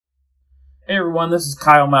Hey everyone, this is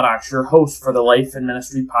Kyle Maddox, your host for the Life and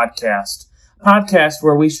Ministry Podcast. A podcast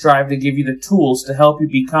where we strive to give you the tools to help you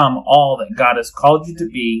become all that God has called you to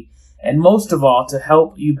be, and most of all, to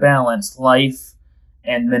help you balance life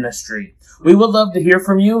and ministry. We would love to hear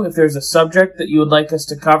from you if there's a subject that you would like us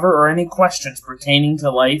to cover or any questions pertaining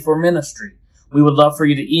to life or ministry. We would love for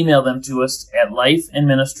you to email them to us at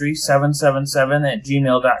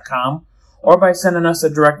lifeandministry777@gmail.com or by sending us a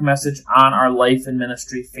direct message on our Life and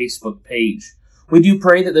Ministry Facebook page. We do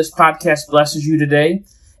pray that this podcast blesses you today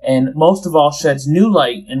and most of all sheds new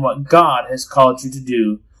light in what God has called you to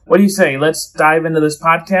do. What do you say? Let's dive into this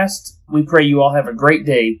podcast. We pray you all have a great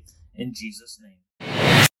day in Jesus' name.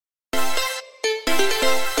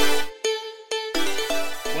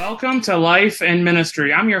 Welcome to Life and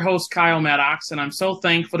Ministry. I'm your host, Kyle Maddox, and I'm so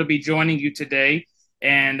thankful to be joining you today.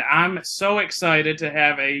 And I'm so excited to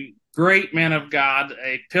have a great man of God,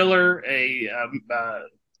 a pillar, a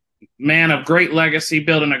man of great legacy,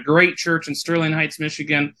 building a great church in Sterling Heights,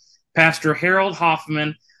 Michigan, Pastor Harold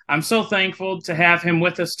Hoffman. I'm so thankful to have him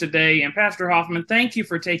with us today. And Pastor Hoffman, thank you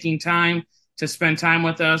for taking time to spend time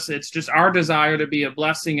with us. It's just our desire to be a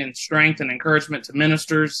blessing and strength and encouragement to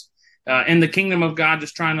ministers in the kingdom of God,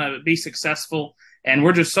 just trying to be successful. And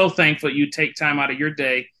we're just so thankful you take time out of your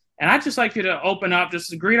day. And I'd just like you to open up,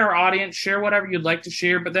 just to greet our audience, share whatever you'd like to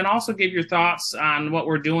share, but then also give your thoughts on what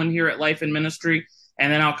we're doing here at Life and Ministry,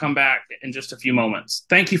 and then I'll come back in just a few moments.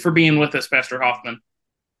 Thank you for being with us, Pastor Hoffman.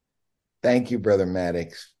 Thank you, Brother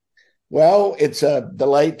Maddox. Well, it's a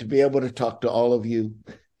delight to be able to talk to all of you,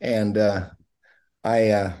 and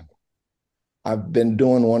I've been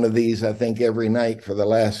doing one of these, I think, every night for the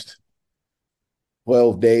last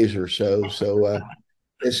 12 days or so, so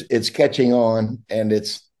it's catching on, and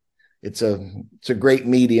it's a great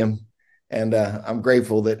medium, and I'm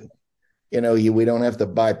grateful that we don't have to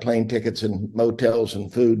buy plane tickets and motels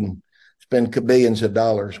and food and spend billions of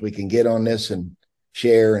dollars. We can get on this and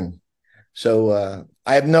share, and so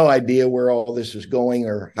I have no idea where all this is going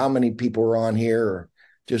or how many people are on here or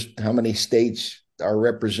just how many states are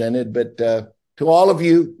represented, but to all of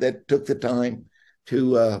you that took the time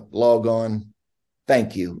to log on,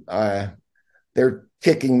 thank you. They're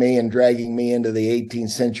kicking me and dragging me into the 18th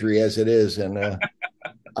century as it is. And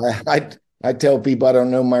I tell people I don't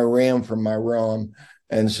know my RAM from my ROM.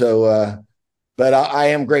 And so, but I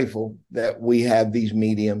am grateful that we have these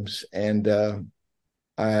mediums. And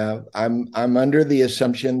I'm under the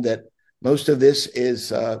assumption that most of this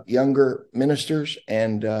is younger ministers.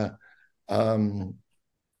 And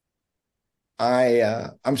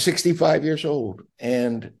I'm 65 years old.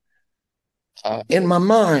 And in my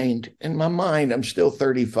mind, I'm still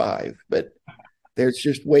 35, but there's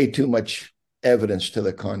just way too much evidence to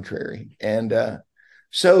the contrary. And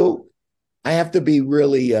so I have to be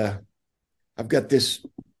really, I've got this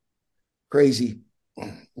crazy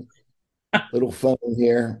little phone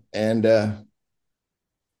here. And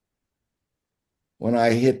when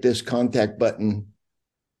I hit this contact button,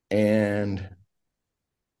 and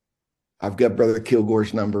I've got Brother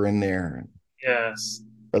Kilgore's number in there. Yes.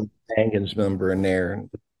 Brother Tangen's number in there, and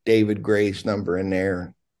David Gray's number in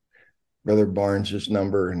there, Brother Barnes's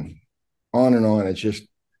number, and on and on. It's just,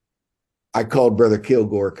 I called Brother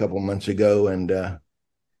Kilgore a couple months ago, and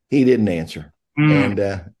he didn't answer. And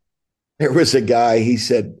there was a guy, he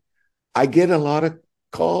said, I get a lot of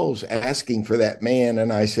calls asking for that man.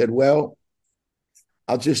 And I said, well,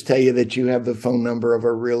 I'll just tell you that you have the phone number of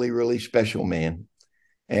a really, really special man.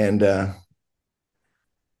 And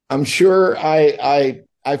I'm sure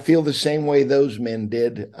I feel the same way those men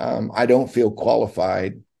did. I don't feel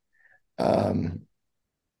qualified, but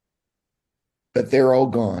they're all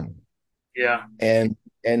gone. Yeah. And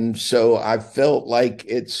so I felt like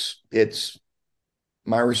it's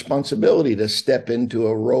my responsibility to step into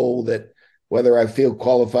a role that, whether I feel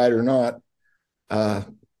qualified or not,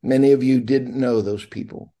 many of you didn't know those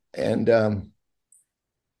people. And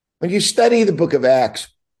when you study the book of Acts,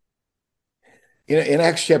 in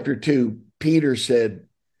Acts chapter 2, Peter said,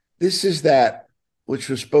 this is that which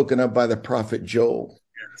was spoken of by the prophet Joel.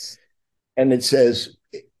 Yes. And it says,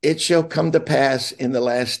 it shall come to pass in the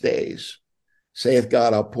last days, saith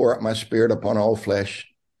God, I'll pour out my spirit upon all flesh.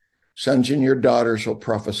 Sons and your daughters will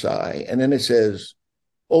prophesy. And then it says,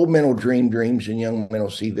 old men will dream dreams and young men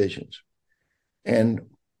will see visions. And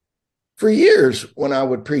for years, when I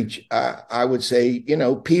would preach, I would say,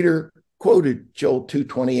 Peter quoted Joel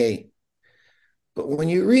 2:28. But when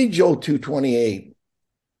you read Joel 2:28,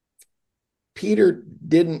 Peter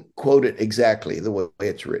didn't quote it exactly the way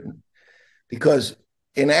it's written. Because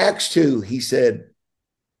in Acts 2, he said,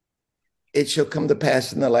 it shall come to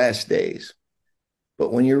pass in the last days.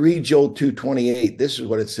 But when you read Joel 2:28, this is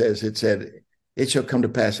what it says. It said, it shall come to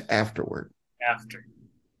pass afterward. After.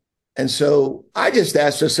 And so I just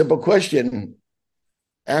asked a simple question: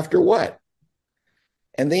 after what?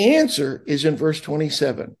 And the answer is in verse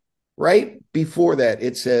 27. Right before that,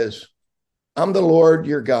 it says, I'm the Lord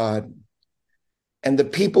your God, and the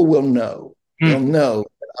people will know. They'll know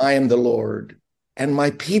that I am the Lord, and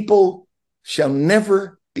my people shall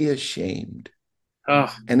never be ashamed.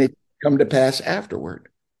 Oh. And it come to pass afterward.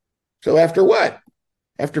 So after what?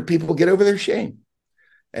 After people get over their shame.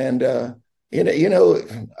 And I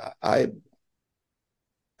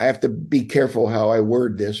have to be careful how I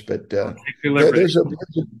word this, but there's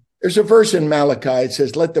a verse in Malachi. It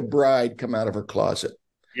says, "Let the bride come out of her closet."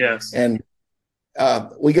 Yes. And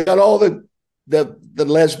we got all the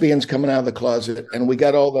lesbians coming out of the closet, and we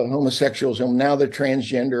got all the homosexuals, and now the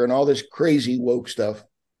transgender, and all this crazy woke stuff.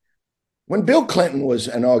 When Bill Clinton was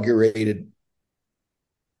inaugurated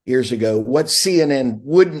years ago, what CNN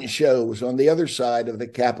wouldn't show was on the other side of the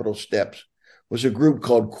Capitol steps was a group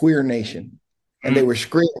called Queer Nation. And they were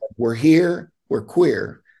screaming, we're here, we're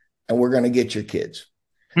queer, and we're going to get your kids.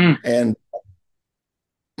 And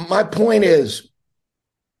my point is,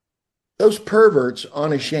 those perverts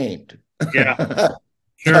unashamed. Yeah,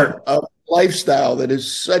 sure. A lifestyle that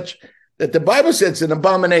is such that the Bible says it's an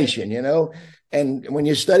abomination, you know. And when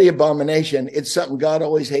you study abomination, it's something God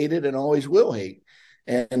always hated and always will hate.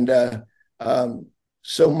 And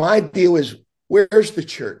so my deal is, where's the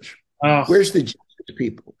church? Oh. Where's the Jesus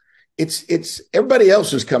people? It's everybody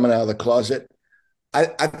else is coming out of the closet.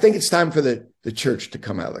 I think it's time for the church to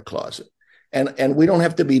come out of the closet. And we don't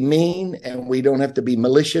have to be mean, and we don't have to be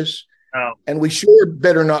malicious. Oh. And we sure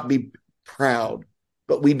better not be proud,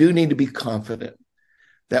 but we do need to be confident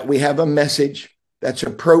that we have a message that's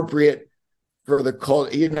appropriate for the call.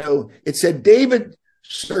 You know, it said David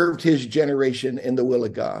served his generation in the will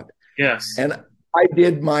of God. Yes. And I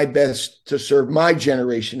did my best to serve my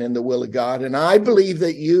generation in the will of God. And I believe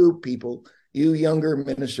that you people, you younger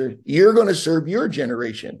ministers, you're going to serve your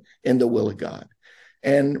generation in the will of God.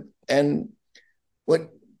 And what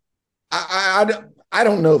I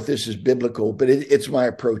don't know if this is biblical, but it's my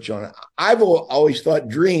approach on it. I've always thought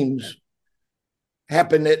dreams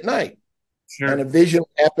happen at night. Sure. And a vision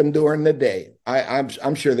happened during the day.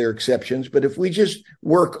 I'm sure there are exceptions, but if we just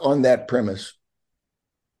work on that premise.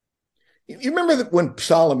 You remember that when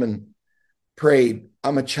Solomon prayed,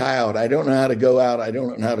 I'm a child, I don't know how to go out, I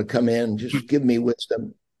don't know how to come in, just give me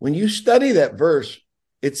wisdom. When you study that verse,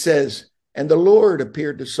 it says, and the Lord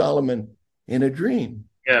appeared to Solomon in a dream.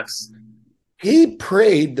 Yes. He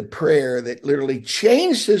prayed the prayer that literally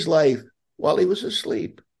changed his life while he was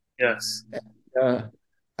asleep. Yes.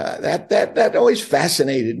 That always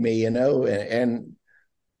fascinated me, you know.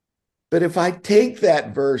 But if I take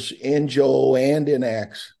that verse in Joel and in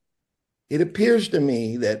Acts, it appears to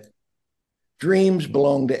me that dreams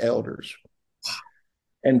belong to elders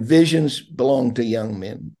and visions belong to young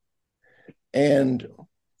men. And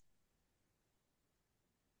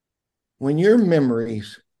when your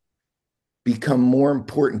memories become more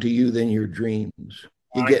important to you than your dreams,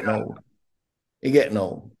 you're getting old. You're getting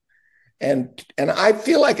old. And I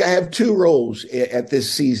feel like I have two roles at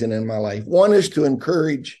this season in my life. One is to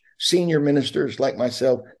encourage senior ministers like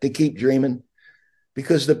myself to keep dreaming,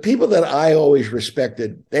 because the people that I always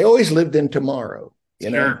respected, they always lived in tomorrow.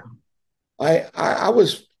 You know, I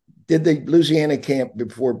did the Louisiana camp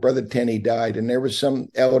before Brother Tenney died, and there was some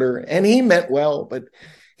elder, and he meant well, but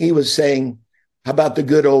he was saying about the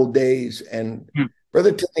good old days. And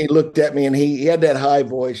Brother Tenney looked at me, and he had that high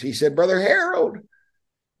voice. He said, Brother Harold,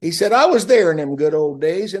 he said, I was there in them good old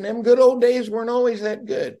days, and them good old days weren't always that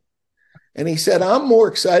good. And he said, I'm more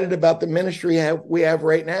excited about the ministry we have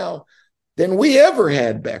right now than we ever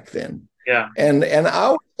had back then. Yeah. And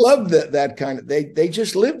I loved that kind of, they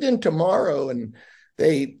just lived in tomorrow, and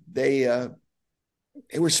they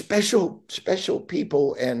were special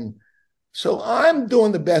people. And so I'm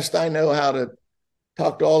doing the best I know how to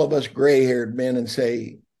talk to all of us gray-haired men and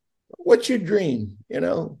say, what's your dream? You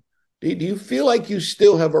know, do you feel like you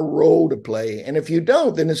still have a role to play? And if you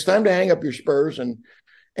don't, then it's time to hang up your spurs and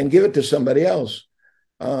give it to somebody else.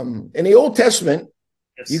 In the Old Testament,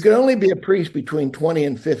 you could only be a priest between 20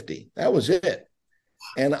 and 50. That was it.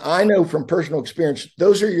 And I know from personal experience,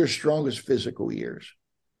 those are your strongest physical years,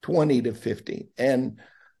 20 to 50. And,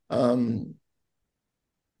 but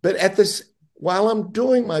while I'm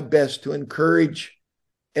doing my best to encourage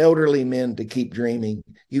elderly men to keep dreaming,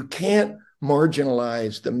 you can't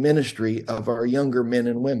marginalize the ministry of our younger men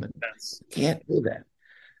and women. You can't do that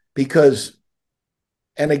because,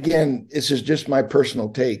 and again, this is just my personal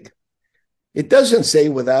take. It doesn't say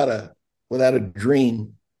without a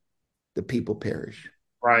dream, the people perish.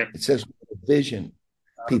 Right. It says vision,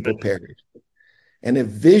 people perish. And if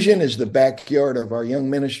vision is the backyard of our young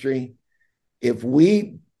ministry, if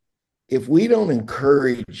we don't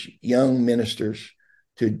encourage young ministers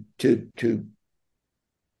to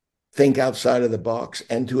think outside of the box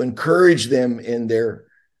and to encourage them in their,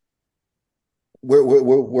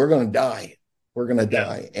 we're going to die. We're going to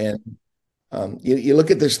die. And you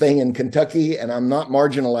look at this thing in Kentucky, and I'm not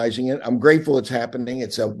marginalizing it. I'm grateful it's happening.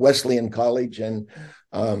 It's a Wesleyan college, and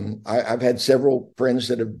I've had several friends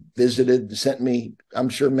that have visited, sent me. I'm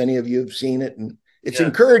sure many of you have seen it, and it's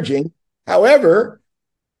encouraging. However,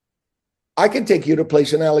 I can take you to a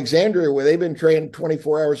place in Alexandria where they've been trained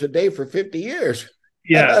 24 hours a day for 50 years.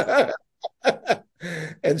 Yeah.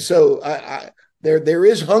 And so there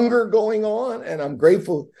is hunger going on, and I'm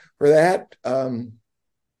grateful for that.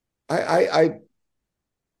 I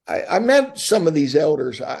met some of these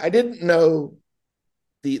elders. I didn't know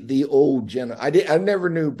the old gen. I never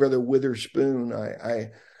knew Brother Witherspoon.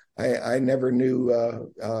 I never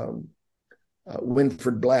knew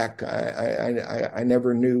Winfred Black. I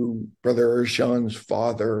never knew Brother Urshan's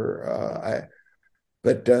father.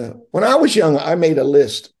 But when I was young, I made a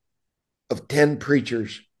list of 10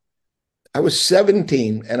 preachers. I was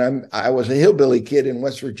 17, and I was a hillbilly kid in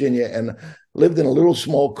West Virginia, and lived in a little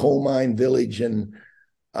small coal mine village. And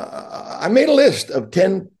I made a list of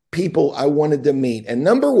 10 people I wanted to meet. And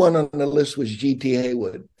number one on the list was G.T.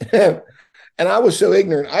 Haywood. And I was so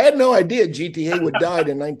ignorant. I had no idea G.T. Haywood died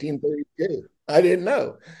in 1932. I didn't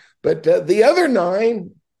know. But the other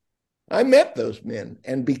 9, I met those men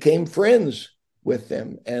and became friends with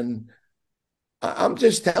them. And I'm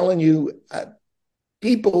just telling you,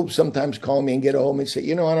 people sometimes call me and get hold of me and say,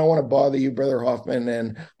 I don't want to bother you, Brother Hoffman,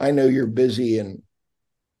 and I know you're busy. And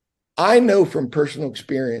I know from personal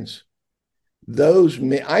experience, those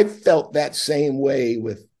men, I felt that same way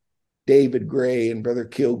with David Gray and Brother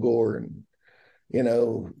Kilgore, and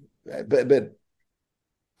but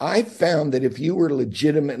I found that if you were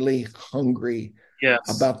legitimately hungry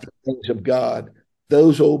about the things of God,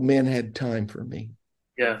 those old men had time for me.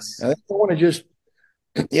 Yes. I don't want to just,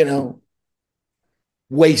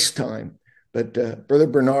 waste time. But Brother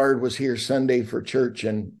Bernard was here Sunday for church,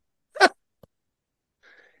 and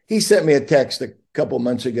he sent me a text a couple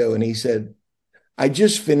months ago, and he said, I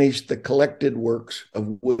just finished the collected works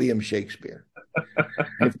of William Shakespeare.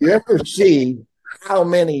 If you ever see how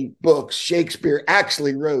many books Shakespeare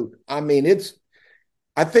actually wrote, I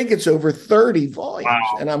think it's over 30 volumes.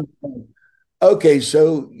 Wow. And I'm okay,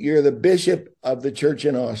 so you're the bishop of the church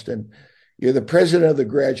in Austin. You're the president of the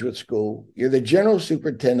graduate school. You're the general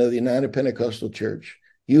superintendent of the United Pentecostal Church.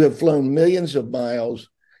 You have flown millions of miles.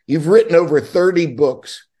 You've written over 30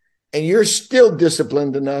 books, and you're still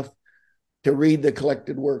disciplined enough to read the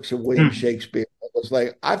collected works of William Shakespeare. It was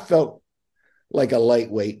like, I felt like a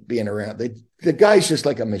lightweight being around. The guy's just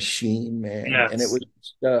like a machine, man. Yes. And it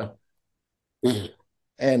was,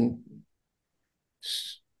 and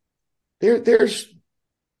there's,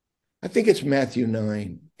 I think it's Matthew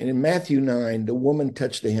 9. And in Matthew 9, the woman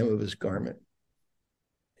touched the hem of his garment.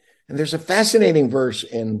 And there's a fascinating verse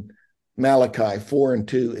in Malachi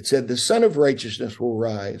 4:2. It said, the Son of Righteousness will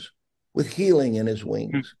rise with healing in his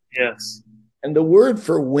wings. Yes. And the word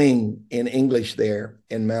for wing in English there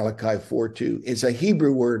in Malachi 4:2 is a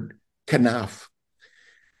Hebrew word, kanaf.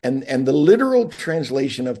 And the literal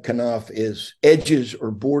translation of kanaf is edges or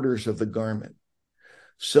borders of the garment.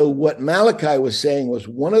 So what Malachi was saying was,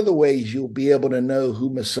 one of the ways you'll be able to know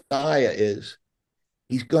who Messiah is,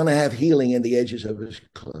 he's going to have healing in the edges of his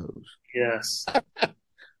clothes. Yes.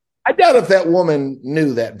 I doubt if that woman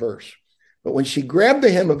knew that verse, but when she grabbed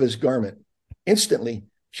the hem of his garment, instantly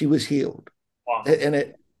she was healed. Wow.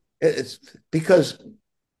 And it's because,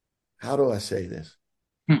 how do I say this?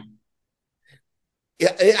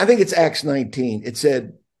 Yeah, I think it's Acts 19. It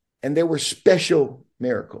said, and there were special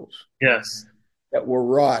miracles. Yes. That were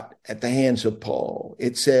wrought at the hands of Paul.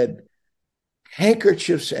 It said,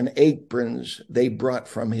 handkerchiefs and aprons they brought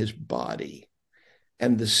from his body,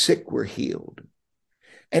 and the sick were healed.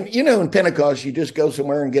 And in Pentecost, you just go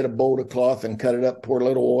somewhere and get a bowl of cloth and cut it up, pour a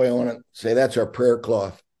little oil on it, say, that's our prayer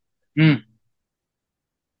cloth.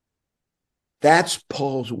 That's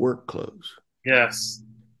Paul's work clothes. Yes.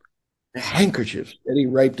 The handkerchiefs that he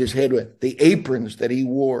wiped his head with, the aprons that he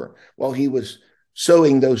wore while he was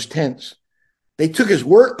sewing those tents. They took his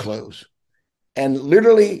work clothes, and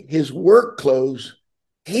literally his work clothes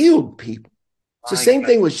healed people. It's the same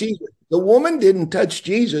thing with Jesus. The woman didn't touch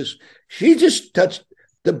Jesus. She just touched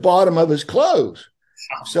the bottom of his clothes.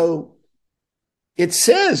 So it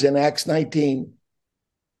says in Acts 19,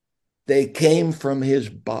 they came from his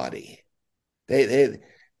body. They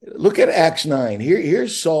look at Acts 9.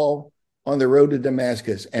 Here's Saul on the road to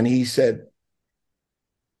Damascus, and he said,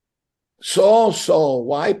 Saul, Saul,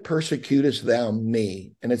 why persecutest thou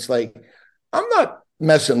me? And it's like, I'm not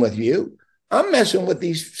messing with you. I'm messing with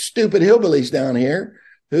these stupid hillbillies down here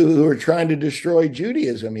who are trying to destroy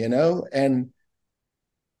Judaism, you know? And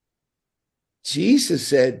Jesus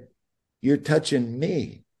said, you're touching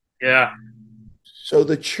me. Yeah. So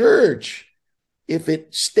the church, if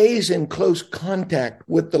it stays in close contact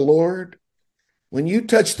with the Lord, when you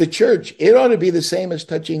touch the church, it ought to be the same as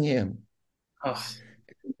touching him. Oh.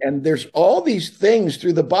 And there's all these things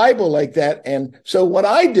through the Bible like that. And so what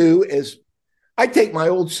I do is I take my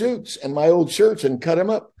old suits and my old shirts and cut them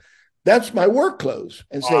up. That's my work clothes,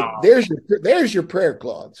 and say, Wow. there's your prayer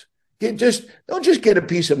cloths. Don't just get a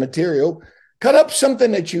piece of material. Cut up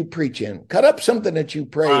something that you preach in. Cut up something that you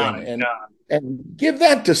pray in, and give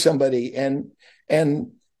that to somebody. And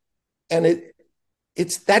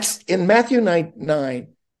that's in Matthew 9,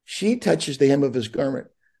 she touches the hem of his garment.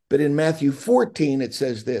 But in Matthew 14, it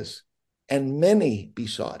says this, and many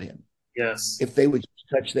besought him. Yes. If they would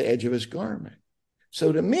touch the edge of his garment.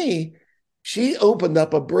 So to me, she opened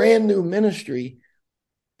up a brand new ministry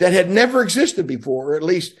that had never existed before, or at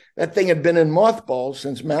least that thing had been in mothballs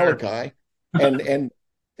since Malachi. And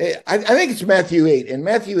I think it's Matthew 8. In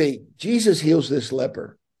Matthew 8, Jesus heals this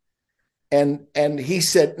leper. And he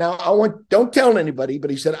said, now don't tell anybody, but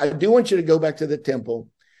he said, I do want you to go back to the temple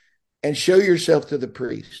and show yourself to the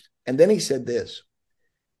priest. And then he said this,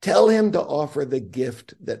 tell him to offer the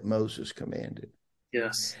gift that Moses commanded.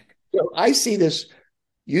 Yes. So I see this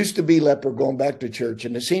used to be leper going back to church,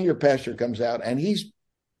 and the senior pastor comes out and he's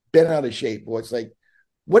been out of shape. Boy, it's like,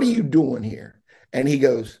 what are you doing here? And he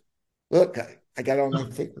goes, look, I got on my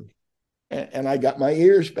fingers and I got my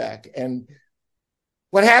ears back. And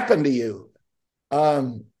what happened to you?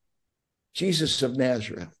 Jesus of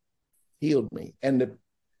Nazareth healed me. And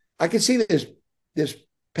I could see this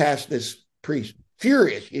priest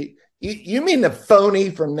furious. You mean the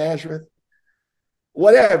phony from Nazareth?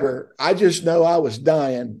 Whatever. I just know I was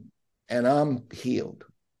dying and I'm healed.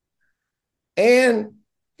 And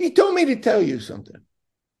he told me to tell you something.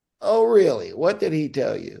 Oh, really? What did he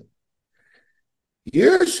tell you?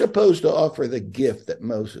 You're supposed to offer the gift that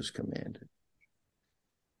Moses commanded.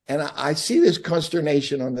 And I see this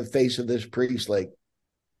consternation on the face of this priest, like,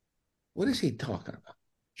 what is he talking about?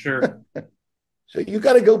 Sure. So you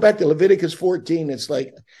got to go back to Leviticus 14. It's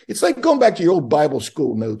like going back to your old Bible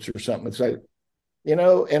school notes or something. It's like, you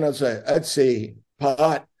know, and it's like, let's see,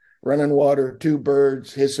 pot, running water, 2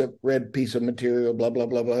 birds, hyssop, red piece of material, blah, blah,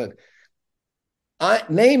 blah, blah.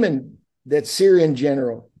 Naaman, that Syrian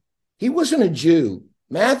general, he wasn't a Jew.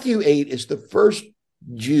 Matthew 8 is the first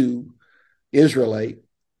Jew, Israelite,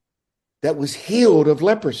 that was healed of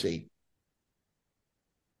leprosy.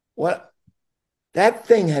 What? That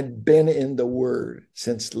thing had been in the word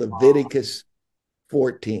since Leviticus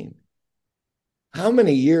 14. How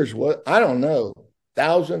many years was, I don't know,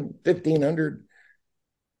 1,000, 1,500?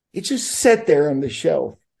 It just sat there on the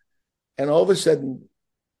shelf. And all of a sudden,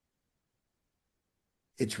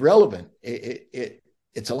 it's relevant.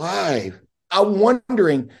 It's alive. I'm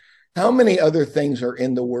wondering how many other things are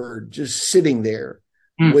in the word just sitting there,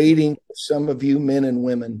 waiting for some of you men and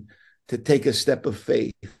women to take a step of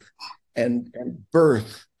faith and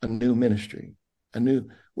birth a new ministry.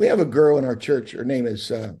 We have a girl in our church. Her name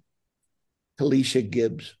is Talisha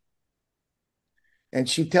Gibbs. And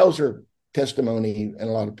she tells her testimony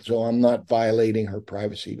and so I'm not violating her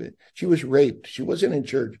privacy, but she was raped. She wasn't in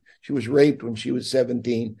church. She was raped when she was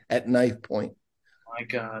 17 at knife point. My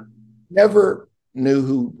God. Never knew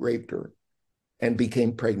who raped her and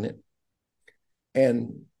became pregnant.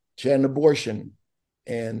 And she had an abortion.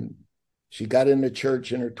 And she got into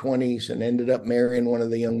church in her 20s and ended up marrying one of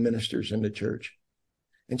the young ministers in the church.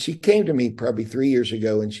 And she came to me probably 3 years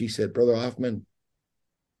ago and she said, Brother Hoffman,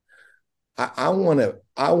 I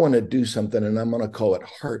want to do something and I'm going to call it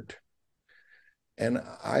HEART. And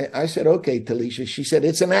I said, okay, Talisha. She said,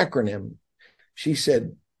 it's an acronym. She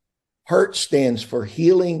said, HEART stands for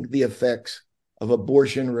Healing the Effects of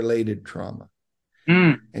Abortion-Related Trauma.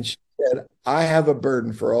 And she said, I have a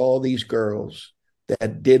burden for all these girls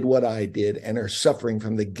that did what I did and are suffering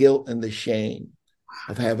from the guilt and the shame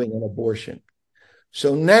of having an abortion.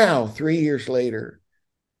 So now, 3 years later,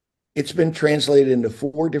 it's been translated into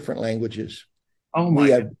 4 different languages. Oh my! We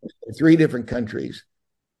have 3 different countries.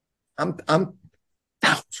 I'm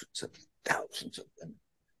thousands of them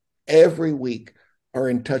every week are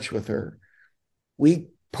in touch with her. We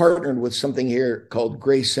partnered with something here called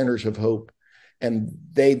Grace Centers of Hope, and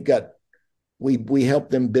we help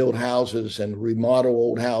them build houses and remodel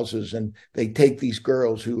old houses, and they take these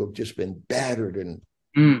girls who have just been battered and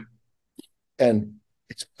And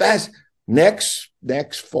it's fast.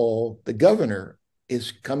 Next fall, the governor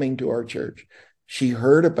is coming to our church. She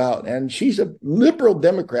heard about, and she's a liberal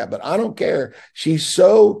Democrat, but I don't care. She's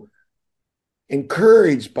so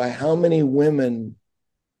encouraged by how many women,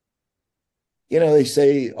 they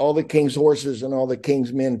say all the king's horses and all the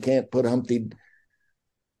king's men can't put Humpty.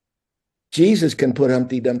 Jesus can put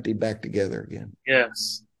Humpty Dumpty back together again.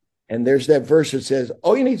 Yes. And there's that verse that says,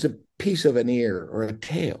 all you need is a piece of an ear or a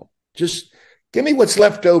tail. Just give me what's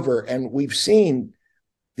left over. And we've seen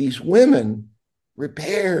these women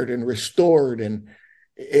repaired and restored. And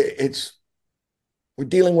we're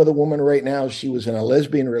dealing with a woman right now. She was in a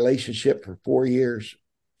lesbian relationship for 4 years.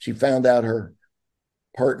 She found out her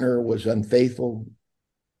partner was unfaithful.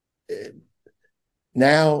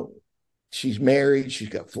 Now she's married. She's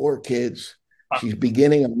got 4 kids. She's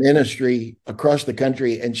beginning a ministry across the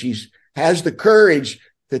country, and has the courage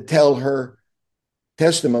to tell her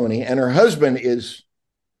testimony. And her husband is,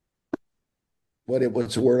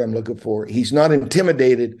 what's the word I'm looking for? He's not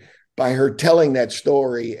intimidated by her telling that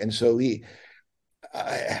story. And so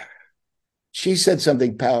she said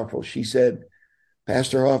something powerful. She said,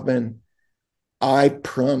 Pastor Hoffman, I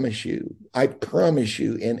promise you,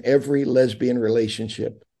 in every lesbian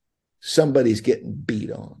relationship, somebody's getting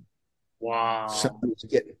beat on. Wow. Somebody's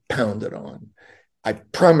getting pounded on. I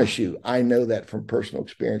promise you, I know that from personal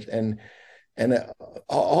experience. And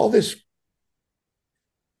all this,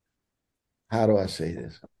 how do I say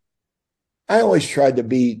this? I always tried to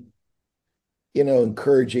be,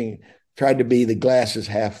 encouraging, tried to be the glass is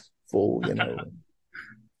half full,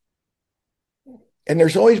 And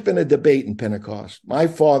there's always been a debate in Pentecost. My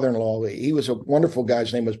father-in-law, he was a wonderful guy.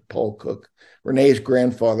 His name was Paul Cook. Renee's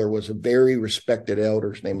grandfather was a very respected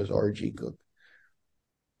elder. His name was R.G. Cook.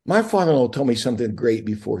 My father-in-law told me something great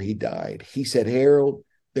before he died. He said, Harold,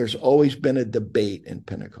 there's always been a debate in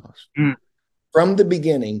Pentecost. From the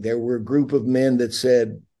beginning, there were a group of men that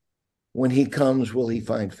said, when he comes, will he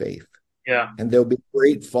find faith? Yeah. And there'll be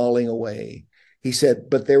great falling away. He said,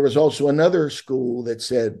 but there was also another school that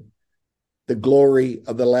said, the glory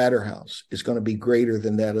of the latter house is going to be greater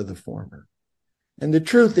than that of the former. And the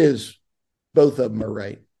truth is, both of them are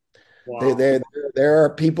right. Wow. There are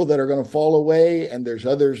people that are going to fall away, and there's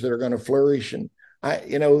others that are going to flourish. And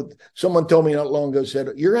someone told me not long ago, said,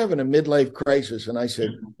 you're having a midlife crisis. And I said,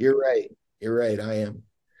 you're right, I am.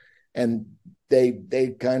 And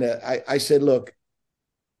they kind of, I said, look,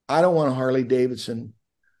 I don't want a Harley Davidson.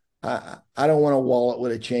 I don't want a wallet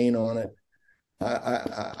with a chain on it.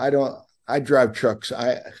 I drive trucks.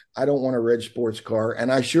 I don't want a red sports car,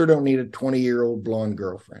 and I sure don't need a 20-year-old blonde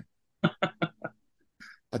girlfriend.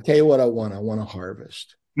 I'll tell you what I want. I want a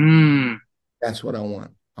harvest. That's what I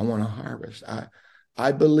want. I want a harvest.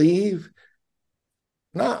 I believe.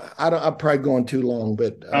 I'm probably going too long,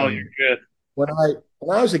 but you're good. When I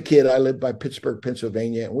was a kid, I lived by Pittsburgh,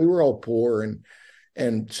 Pennsylvania, and we were all poor,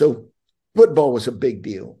 and so football was a big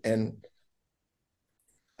deal. And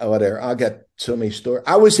whatever, I got so many stories.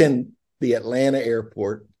 I was in the Atlanta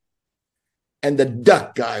airport, and the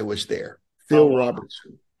duck guy was there, Phil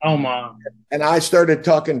Robertson. Oh, my. And I started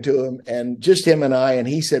talking to him, and just him and I, and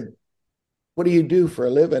he said, what do you do for a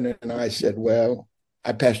living? And I said, well,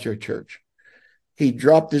 I pastor a church. He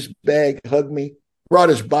dropped his bag, hugged me, brought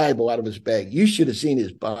his Bible out of his bag. You should have seen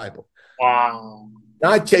his Bible. Wow.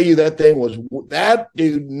 And I tell you, that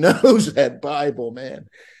dude knows that Bible, man.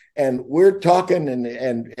 And we're talking,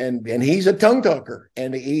 and he's a tongue talker,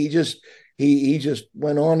 and he just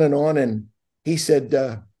went on, and he said,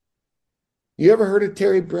 you ever heard of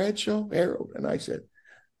Terry Bradshaw, Harold? And I said,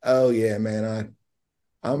 oh yeah, man,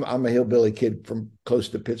 I'm a hillbilly kid from close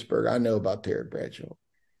to Pittsburgh. I know about Terry Bradshaw.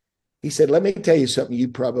 He said, let me tell you something you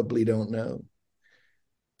probably don't know.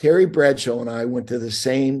 Terry Bradshaw and I went to the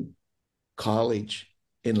same college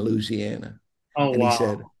in Louisiana. Oh, and wow. He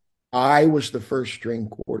said, I was the first string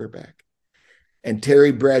quarterback, and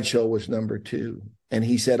Terry Bradshaw was number 2. And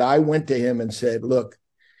he said, I went to him and said, look,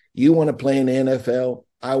 you want to play in the NFL?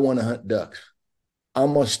 I want to hunt ducks.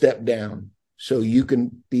 I'm going to step down so you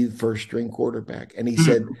can be the first string quarterback. And he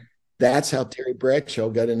said, that's how Terry Bradshaw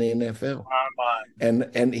got in the NFL.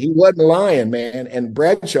 And he wasn't lying, man. And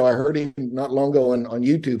Bradshaw, I heard him not long ago on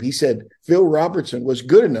YouTube. He said Phil Robertson was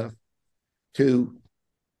good enough to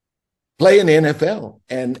play in the NFL.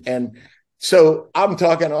 And so I'm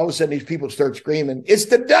talking, all of a sudden these people start screaming, it's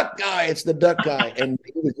the duck guy, it's the duck guy. And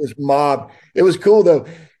he was just mobbed. It was cool though.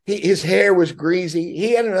 His hair was greasy.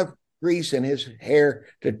 He had enough grease in his hair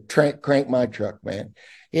to crank my truck, man.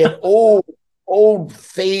 He had old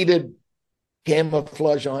faded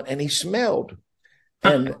camouflage on, and he smelled.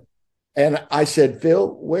 And I said, Phil,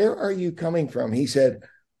 where are you coming from? He said,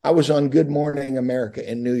 I was on Good Morning America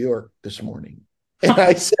in New York this morning. And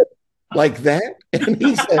I said, like that? And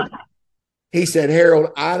he said,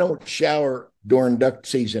 Harold, I don't shower during duck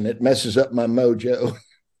season. It messes up my mojo.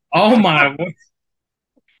 Oh my.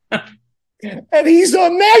 And he's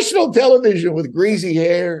on national television with greasy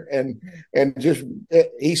hair and just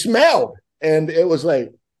he smelled. And it was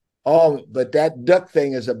like, oh, but that duck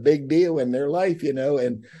thing is a big deal in their life,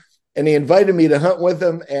 and he invited me to hunt with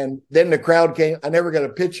him. And then the crowd came. I never got a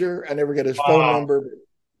picture. I never got his phone Wow. number,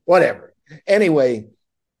 whatever. Anyway,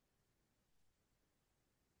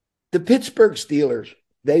 the Pittsburgh Steelers,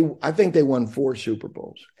 I think they won 4 Super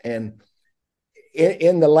Bowls. And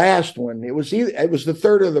in the last one, it was the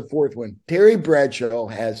third or the fourth one. Terry Bradshaw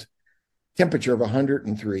has temperature of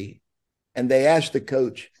 103. And they asked the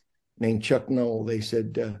coach named Chuck Noll, they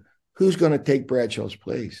said, who's going to take Bradshaw's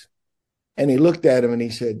place? And he looked at him and he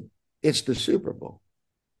said, it's the Super Bowl.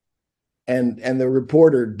 And the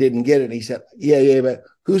reporter didn't get it. And he said, yeah, but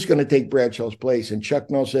who's going to take Bradshaw's place? And Chuck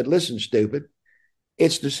Noll said, listen, stupid,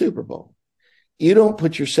 it's the Super Bowl. You don't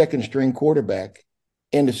put your second string quarterback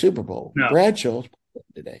in the Super Bowl. No. Bradshaw's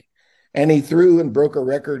today. And he threw and broke a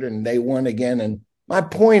record and they won again. And my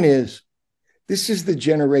point is, this is the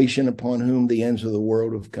generation upon whom the ends of the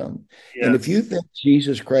world have come. Yeah. And if you think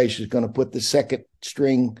Jesus Christ is going to put the second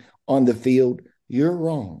string on the field, you're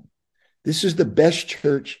wrong. This is the best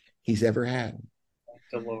church he's ever had.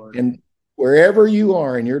 Thank the Lord. And wherever you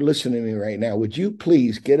are and you're listening to me right now, would you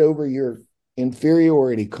please get over your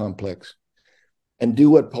inferiority complex and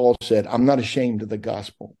do what Paul said? I'm not ashamed of the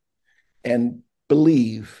gospel. And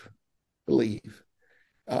believe.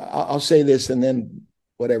 I'll say this and then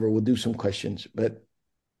whatever, we'll do some questions. But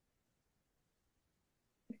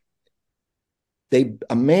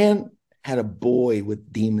a man had a boy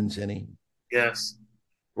with demons in him. Yes.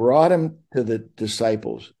 Brought him to the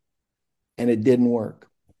disciples, and it didn't work.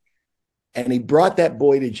 And he brought that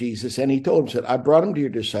boy to Jesus, and he told him, said, I brought him to your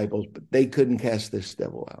disciples, but they couldn't cast this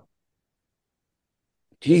devil out.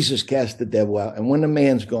 Jesus cast the devil out. And when the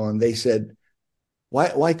man's gone, they said,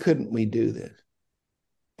 why couldn't we do this?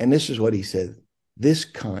 And this is what he said. This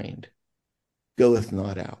kind goeth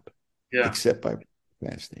not out, except by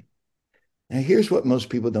fasting. Now, here's what most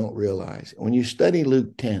people don't realize. When you study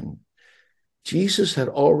Luke 10, Jesus had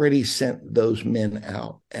already sent those men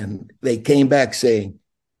out, and they came back saying,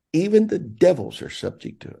 even the devils are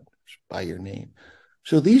subject to it by your name.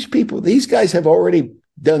 So these guys have already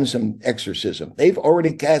done some exorcism. They've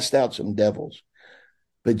already cast out some devils.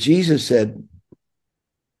 But Jesus said,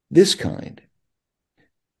 this kind,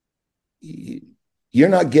 you're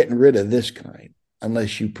not getting rid of this kind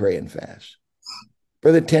unless you pray and fast.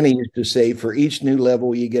 Brother Tenney used to say, for each new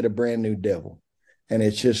level, you get a brand new devil. And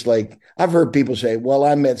it's just like, I've heard people say, well,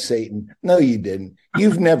 I met Satan. No, you didn't.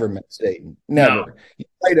 You've never met Satan. Never. No. You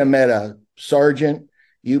might have met a sergeant.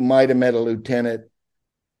 You might have met a lieutenant.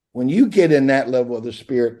 When you get in that level of the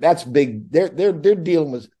spirit, that's big. They're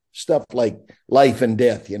dealing with stuff like life and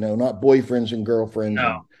death, not boyfriends and girlfriends.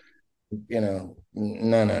 No. And,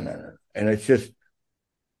 no. And it's just,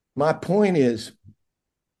 my point is,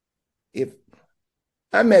 if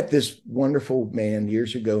I met this wonderful man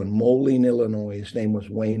years ago in Moline, Illinois. His name was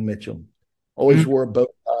Wayne Mitchell. Always wore a bow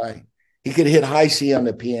tie. He could hit high C on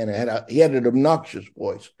the piano. He had an obnoxious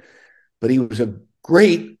voice, but he was a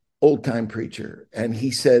great old-time preacher. And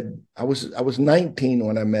he said, I was 19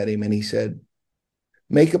 when I met him, and he said,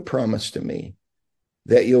 make a promise to me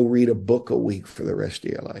that you'll read a book a week for the rest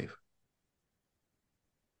of your life.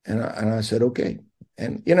 And I said, okay.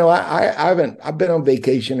 And, I've been on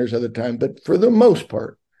vacation or other time, but for the most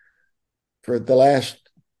part, for the last,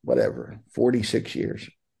 46 years,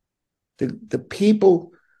 the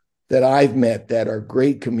people that I've met that are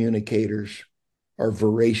great communicators are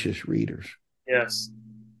voracious readers. Yes.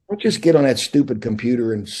 Don't just get on that stupid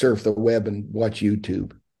computer and surf the web and watch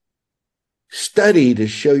YouTube. Study to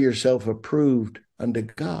show yourself approved unto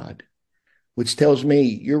God, which tells me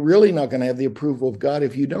you're really not going to have the approval of God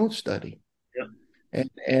if you don't study.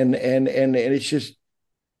 And it's just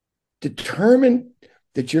determined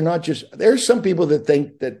that you're not just, there's some people that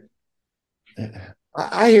think that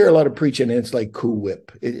I hear a lot of preaching and it's like Cool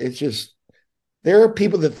Whip. It's just, there are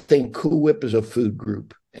people that think Cool Whip is a food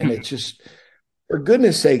group. And it's just, for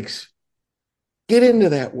goodness sakes, get into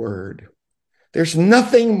that word. There's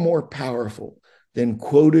nothing more powerful than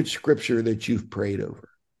quoted scripture that you've prayed over.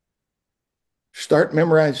 Start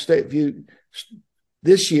memorizing.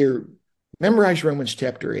 This year, memorize Romans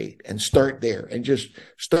chapter 8 and start there and just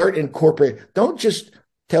start incorporate. Don't just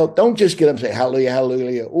get up and say, hallelujah,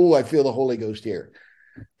 hallelujah. Oh, I feel the Holy Ghost here.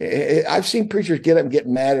 I've seen preachers get up and get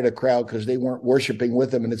mad at a crowd because they weren't worshiping with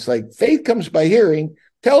them. And it's like, faith comes by hearing,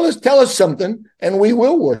 Tell us something, and we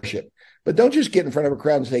will worship. But don't just get in front of a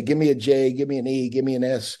crowd and say, "Give me a J, give me an E, give me an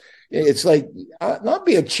S." It's like not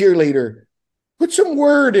be a cheerleader. Put some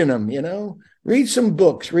word in them, you know. Read some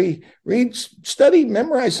books, study,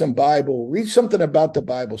 memorize some Bible, read something about the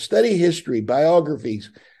Bible, study history,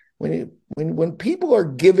 biographies. When people are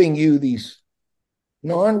giving you these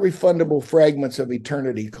non-refundable fragments of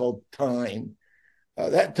eternity called time,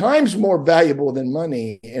 that time's more valuable than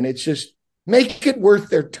money, and it's just make it worth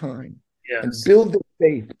their time. Yes. And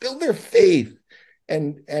build their faith,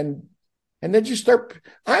 and then just start.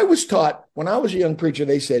 I was taught when I was a young preacher,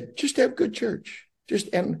 they said, just have good church.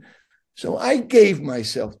 And so I gave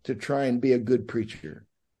myself to try and be a good preacher.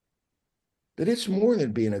 But it's more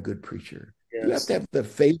than being a good preacher. Yes. You have to have the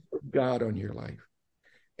faith of God on your life.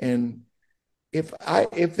 And if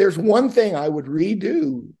there's one thing I would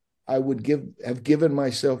redo, I would have given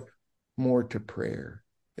myself more to prayer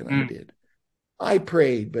than I did. I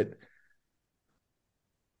prayed, but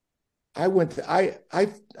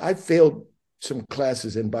I failed some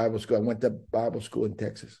classes in Bible school. I went to Bible school in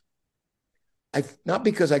Texas. Not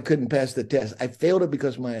because I couldn't pass the test. I failed it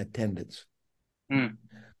because of my attendance.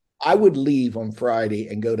 I would leave on Friday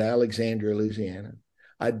and go to Alexandria, Louisiana.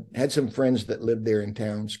 I had some friends that lived there in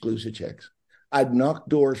town, Sklusicheks. I'd knock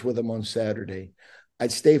doors with them on Saturday.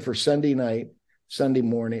 I'd stay for Sunday night, Sunday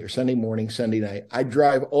morning, Sunday night. I'd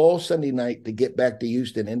drive all Sunday night to get back to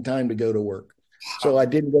Houston in time to go to work. So I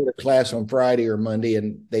didn't go to class on Friday or Monday,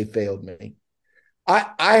 and they failed me.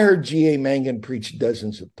 I heard G.A. Mangan preach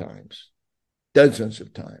dozens of times. There's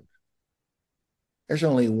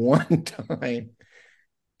only one time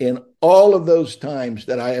in all of those times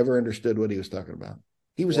that I ever understood what he was talking about.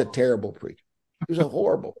 He was a terrible preacher. He was a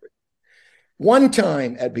horrible preacher. One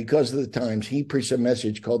time, because of the times, he preached a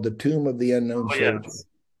message called The Tomb of the Unknown Soldier. Yes.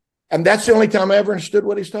 And that's the only time I ever understood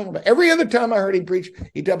what he's talking about. Every other time I heard him preach,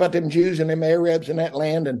 he talked about them Jews and them Arabs in that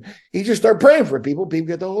land, and he just started praying for people. People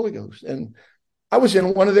get the Holy Ghost. And I was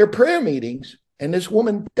in one of their prayer meetings, and this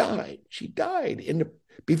woman died. She died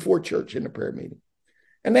before church in the prayer meeting.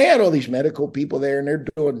 And they had all these medical people there, and they're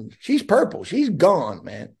doing, she's purple. She's gone,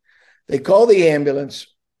 man. They call the ambulance.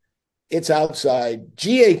 It's outside.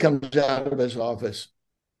 GA comes out of his office,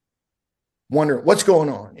 wondering what's going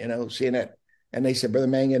on, seeing that. And they said, Brother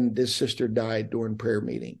Mangan, this sister died during prayer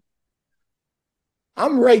meeting.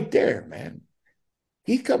 I'm right there, man.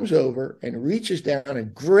 He comes over and reaches down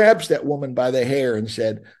and grabs that woman by the hair and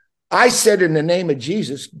said, I said in the name of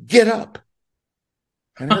Jesus, get up.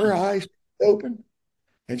 And her eyes opened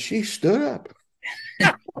and she stood up.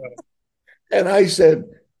 And I said,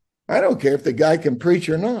 I don't care if the guy can preach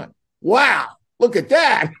or not. Wow, look at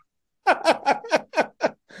that.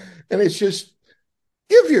 And it's just,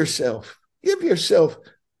 give yourself.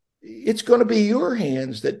 It's going to be your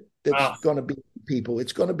hands that's going to be people.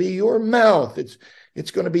 It's going to be your mouth.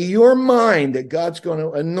 It's going to be your mind that God's going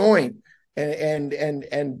to anoint.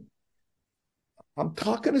 And I'm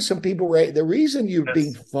talking to some people, right? The reason you're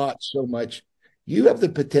being fought so much, you have the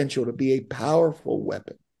potential to be a powerful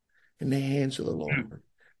weapon in the hands of the Lord.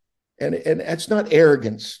 And that's not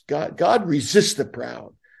arrogance. God resists the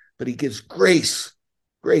proud, but he gives grace.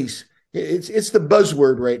 Grace. It's the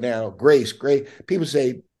buzzword right now. Grace. People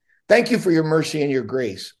say, thank you for your mercy and your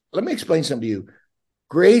grace. Let me explain something to you.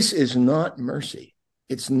 Grace is not mercy.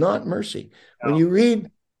 It's not mercy. No. When you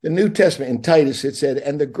read the New Testament in Titus, it said,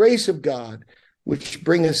 and the grace of God, which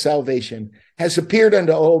bringeth salvation, has appeared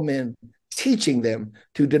unto all men, teaching them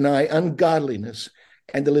to deny ungodliness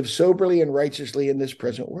and to live soberly and righteously in this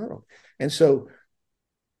present world. And so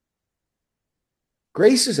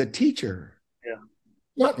grace is a teacher.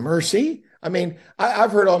 Not mercy. I mean,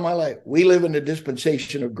 I've heard all my life, we live in the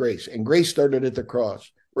dispensation of grace, and grace started at the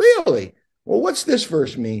cross. Really? Well, what's this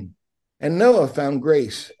verse mean? And Noah found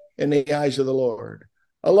grace in the eyes of the Lord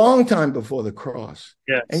a long time before the cross.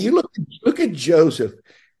 Yes. And you look at Joseph.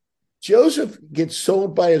 Joseph gets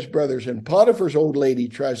sold by his brothers, and Potiphar's old lady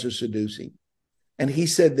tries to seduce him. And he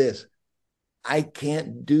said this, I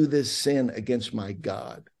can't do this sin against my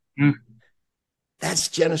God. That's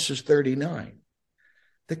Genesis 39.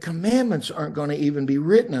 The commandments aren't going to even be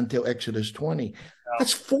written until Exodus 20.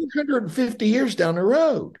 That's 450 years down the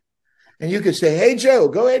road. And you could say, hey, Joe,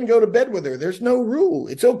 go ahead and go to bed with her. There's no rule.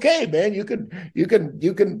 It's okay, man. You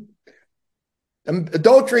can.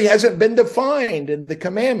 Adultery hasn't been defined in the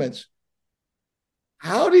commandments.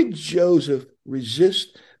 How did Joseph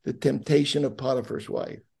resist the temptation of Potiphar's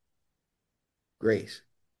wife? Grace.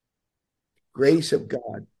 Grace of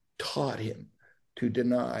God taught him to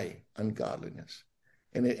deny ungodliness.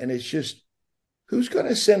 And it's just, who's going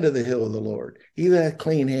to ascend to the hill of the Lord? He that hath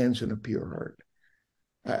clean hands and a pure heart.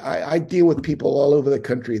 I deal with people all over the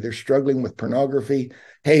country. They're struggling with pornography.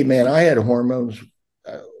 Hey, man, I had hormones.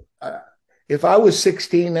 Uh, if I was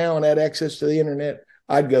 16 now and had access to the internet,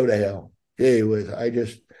 I'd go to hell. It was,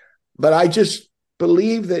 but I just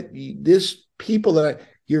believe that this people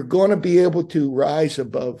you're going to be able to rise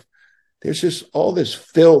above. There's just all this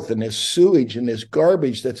filth and this sewage and this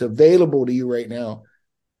garbage that's available to you right now.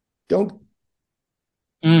 Don't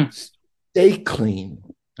Mm. stay clean.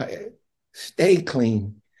 Stay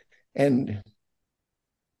clean. And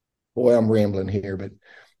boy, I'm rambling here, but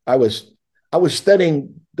I was I was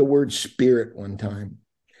studying the word spirit one time,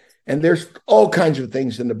 and there's all kinds of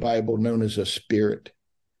things in the Bible known as a spirit.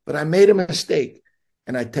 But I made a mistake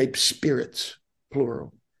and I typed spirits,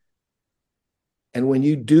 plural. And when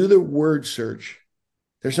you do the word search,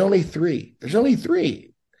 there's only three. There's only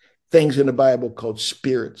three things in the Bible called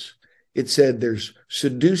spirits. It said there's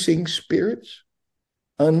seducing spirits,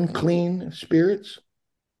 unclean spirits,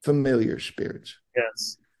 familiar spirits.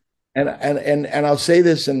 Yes. And I'll say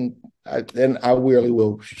this, and then I really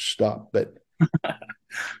will stop. But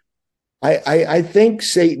I think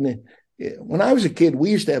Satan. When I was a kid,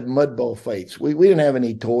 we used to have mud ball fights. We didn't have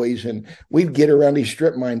any toys, and we'd get around these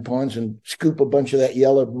strip mine ponds and scoop a bunch of that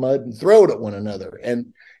yellow mud and throw it at one another.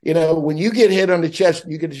 And you know, when you get hit on the chest,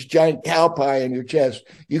 you get this giant cow pie in your chest.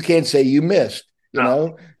 You can't say you missed. You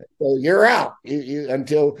know, so you're out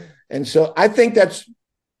until. And so I think that's.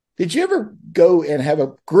 Did you ever go and have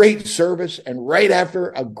a great service and right after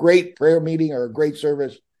a great prayer meeting or a great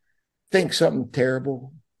service, think something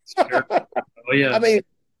terrible? Sure. Oh, I yes. mean,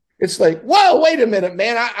 it's like, whoa, wait a minute,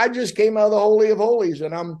 man. I just came out of the Holy of Holies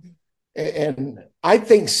and I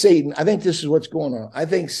think Satan, I think this is what's going on. I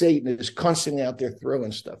think Satan is constantly out there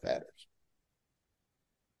throwing stuff at us,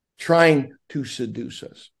 trying to seduce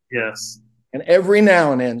us. Yes. And every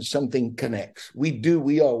now and then something connects.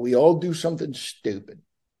 We all do something stupid.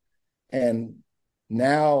 And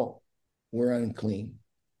now we're unclean.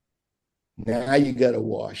 Now you got to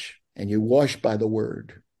wash, and you wash by the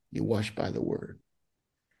word. You wash by the word.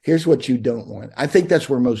 Here's what you don't want. I think that's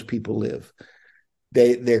where most people live.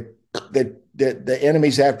 The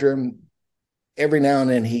enemy's after him. Every now and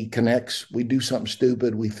then he connects. We do something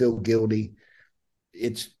stupid. We feel guilty.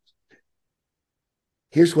 Here's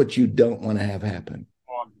what you don't want to have happen.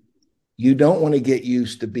 You don't want to get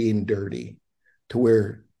used to being dirty to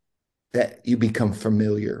where that you become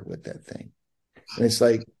familiar with that thing. And it's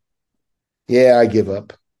like, yeah, I give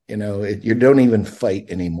up. You know, you don't even fight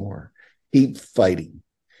anymore. Keep fighting.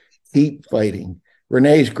 Keep fighting.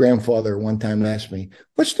 Renee's grandfather one time asked me,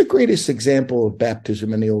 what's the greatest example of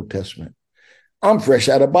baptism in the Old Testament? I'm fresh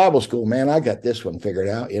out of Bible school, man. I got this one figured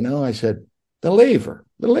out. You know, I said, the laver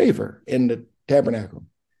in the tabernacle.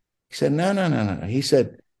 He said, no. He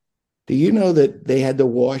said, do you know that they had to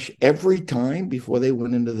wash every time before they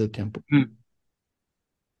went into the temple? Mm.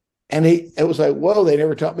 And it was like, whoa, they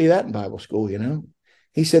never taught me that in Bible school, you know?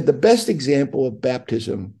 He said, the best example of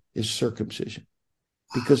baptism is circumcision,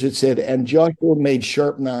 because it said, and Joshua made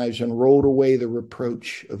sharp knives and rolled away the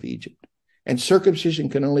reproach of Egypt. And circumcision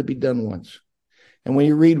can only be done once. And when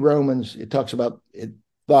you read Romans, it talks about a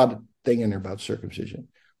lot of thing in there about circumcision.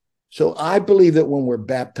 So I believe that when we're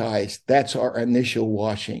baptized, that's our initial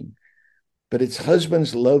washing. But it's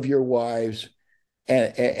husbands, love your wives,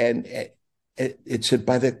 and it's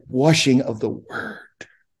by the washing of the word.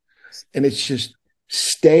 And it's just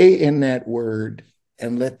stay in that word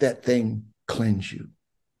and let that thing cleanse you.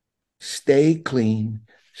 Stay clean,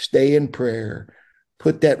 stay in prayer,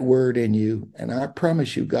 put that word in you, and I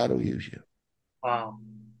promise you, God will use you. Wow.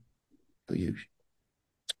 He'll use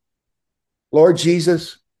you. Lord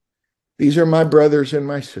Jesus, these are my brothers and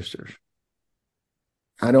my sisters.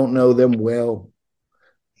 I don't know them well.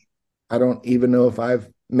 I don't even know if I've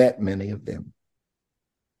met many of them.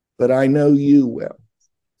 But I know you well.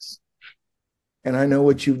 And I know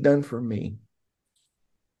what you've done for me.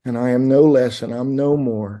 And I am no less and I'm no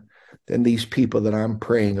more than these people that I'm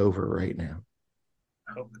praying over right now.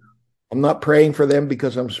 I'm not praying for them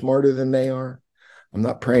because I'm smarter than they are. I'm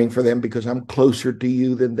not praying for them because I'm closer to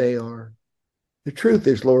you than they are. The truth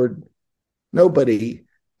is, Lord, nobody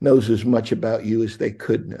knows as much about you as they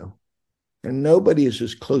could know. And nobody is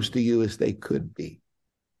as close to you as they could be.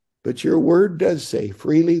 But your word does say,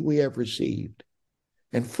 freely we have received,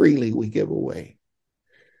 and freely we give away.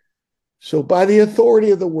 So by the authority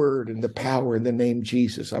of the word and the power in the name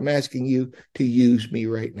Jesus, I'm asking you to use me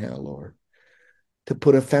right now, Lord, to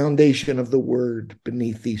put a foundation of the word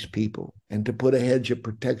beneath these people and to put a hedge of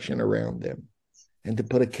protection around them and to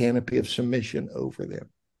put a canopy of submission over them.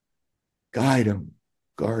 Guide them,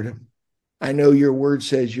 guard them. I know your word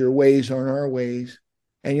says your ways aren't our ways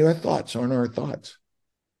and your thoughts aren't our thoughts.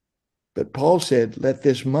 But Paul said, let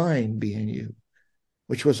this mind be in you,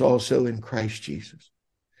 which was also in Christ Jesus,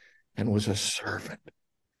 and was a servant.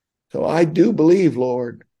 So I do believe,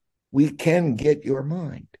 Lord, we can get your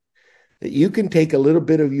mind, that you can take a little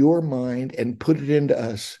bit of your mind and put it into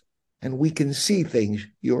us, and we can see things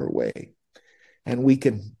your way, and we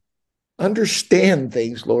can understand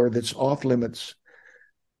things, Lord, that's off limits,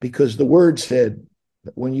 because the word said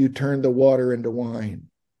that when you turned the water into wine,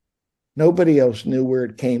 nobody else knew where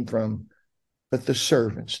it came from, but the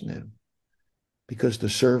servants knew, because the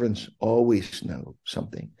servants always know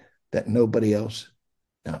something that nobody else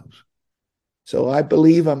knows. So I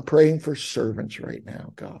believe I'm praying for servants right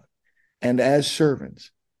now, God. And as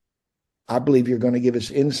servants, I believe you're going to give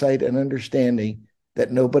us insight and understanding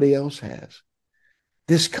that nobody else has.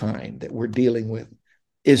 This kind that we're dealing with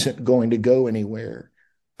isn't going to go anywhere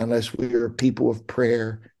unless we are people of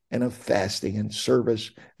prayer and of fasting and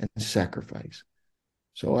service and sacrifice.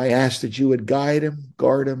 So I ask that you would guide them,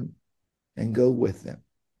 guard them, and go with them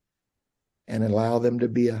and allow them to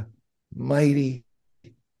be a mighty,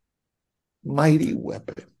 mighty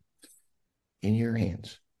weapon in your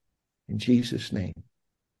hands. In Jesus' name,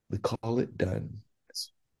 we call it done.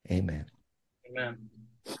 Amen. Amen.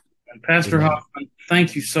 And Pastor Amen. Hoffman,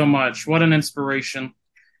 thank you so much. What an inspiration.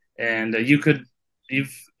 And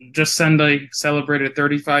you've just Sunday celebrated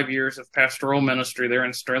 35 years of pastoral ministry there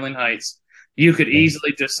in Sterling Heights. You could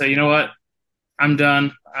easily just say, you know what, I'm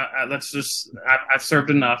done. I've served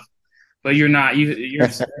enough. But you're not. You're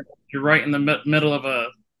right in the middle of a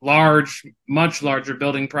large, much larger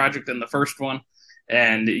building project than the first one,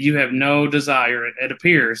 and you have no desire, it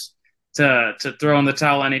appears, to throw in the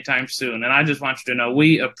towel anytime soon. And I just want you to know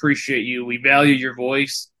we appreciate you. We value your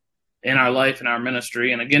voice in our life and our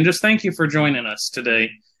ministry. And again, just thank you for joining us today.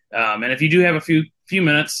 And if you do have a few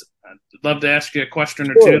minutes, I'd love to ask you a question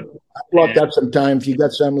or Sure. two. I've blocked out some time. If you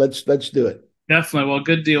got some, let's do it. Definitely. Well,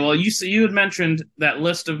 good deal. Well, you had mentioned that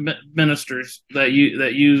list of ministers that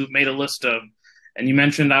you made a list of, and you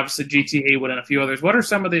mentioned obviously G.T. Haywood and a few others. What are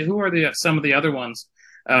some of the other ones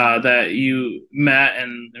that you met,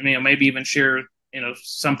 and maybe even share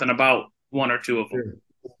something about one or two of them?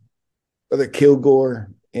 Sure. Brother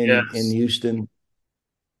Kilgore in Yes. Houston.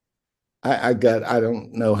 I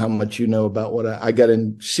don't know how much you know about what I got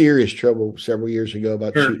in serious trouble several years ago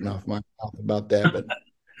about Sure. shooting off my mouth about that. But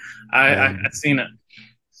I've seen it.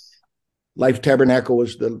 Life Tabernacle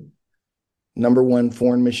was the number one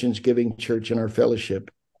foreign missions giving church in our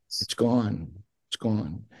fellowship. It's gone. It's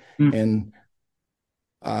gone. Hmm.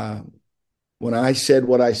 And when I said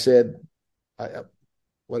what I said, I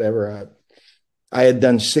had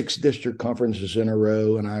done 6 district conferences in a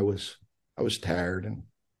row, and I was tired. And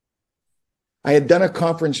I had done a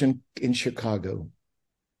conference in Chicago,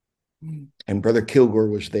 and Brother Kilgore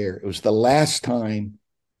was there. It was the last time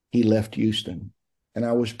he left Houston, and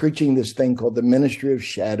I was preaching this thing called the Ministry of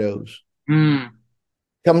Shadows. Hmm.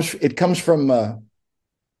 It comes from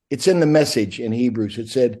it's in the Message in Hebrews. It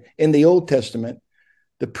said in the Old Testament,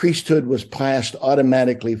 the priesthood was passed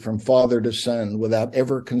automatically from father to son without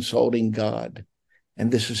ever consulting God.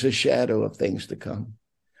 And this is a shadow of things to come.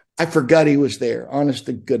 I forgot he was there. Honest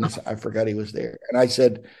to goodness, I forgot he was there. And I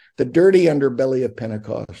said, the dirty underbelly of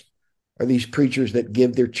Pentecost are these preachers that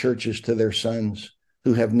give their churches to their sons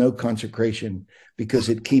who have no consecration because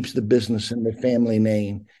it keeps the business in the family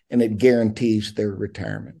name and it guarantees their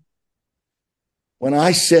retirement. When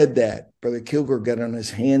I said that, Brother Kilgore got on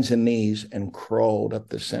his hands and knees and crawled up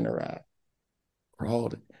the center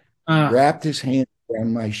aisle, wrapped his hand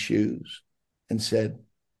around my shoes and said,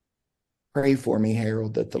 pray for me,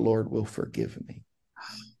 Harold, that the Lord will forgive me.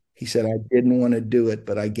 He said, I didn't want to do it,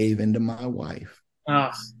 but I gave in to my wife.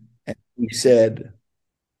 And he said,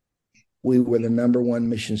 we were the number one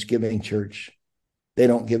missions giving church. They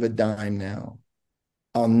don't give a dime now.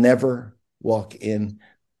 I'll never walk in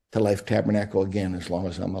to Life Tabernacle again as long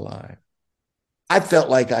as I'm alive. I felt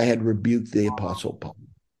like I had rebuked the Apostle Paul.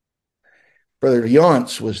 Brother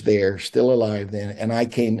Yonce was there, still alive then, and I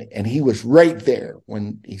came, and he was right there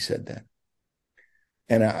when he said that.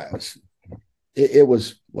 And it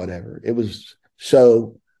was whatever. It was,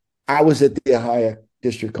 so I was at the Ohio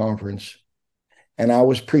District Conference, and I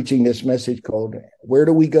was preaching this message called, where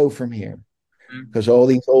do we go from here? Because all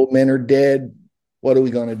these old men are dead. What are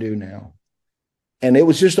we going to do now? And it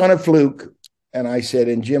was just on a fluke. And I said,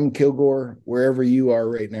 and Jim Kilgore, wherever you are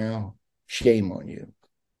right now, shame on you.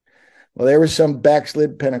 Well, there was some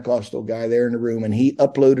backslid Pentecostal guy there in the room, and he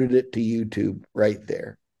uploaded it to YouTube right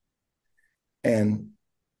there. And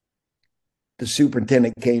the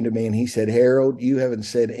superintendent came to me and he said, Harold, you haven't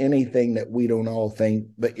said anything that we don't all think,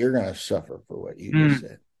 but you're going to suffer for what you just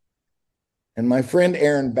said. And my friend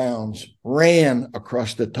Aaron Bounds ran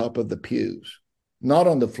across the top of the pews, not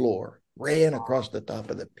on the floor, ran across the top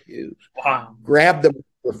of the pews, Wow. grabbed the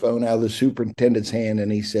microphone out of the superintendent's hand,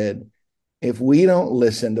 and he said, if we don't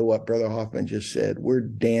listen to what Brother Hoffman just said, we're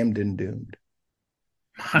damned and doomed.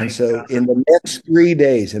 And My so God. in the next 3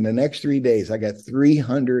 days, I got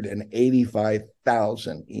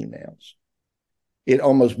 385,000 emails. It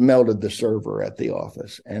almost melted the server at the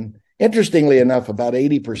office. And interestingly enough, about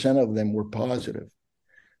 80% of them were positive.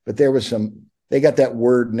 But there was they got that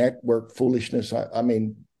word network foolishness. I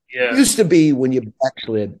mean, used Yes. to be when you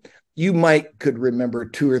backslid, you could remember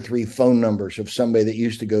 2 or 3 phone numbers of somebody that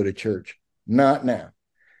used to go to church. Not now.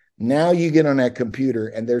 Now you get on that computer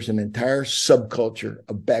and there's an entire subculture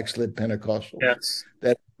of backslid Pentecostals Yes.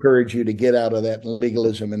 that encourage you to get out of that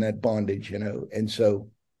legalism and that bondage, And so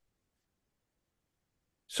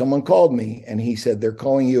someone called me and he said, they're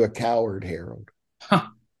calling you a coward, Harold. Huh.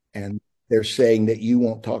 And they're saying that you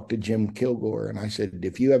won't talk to Jim Kilgore. And I said,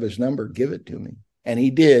 if you have his number, give it to me. And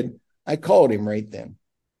he did. I called him right then.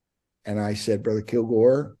 And I said, Brother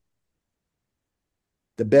Kilgore,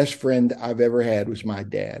 the best friend I've ever had was my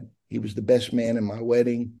dad. He was the best man in my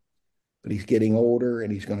wedding, but he's getting older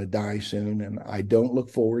and he's going to die soon. And I don't look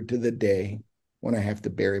forward to the day when I have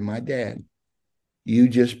to bury my dad. You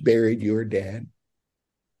just buried your dad.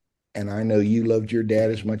 And I know you loved your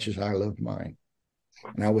dad as much as I loved mine.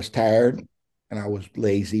 And I was tired and I was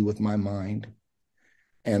lazy with my mind.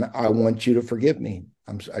 And I want you to forgive me.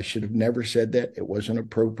 I should have never said that. It wasn't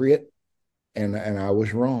appropriate. And I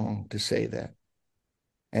was wrong to say that.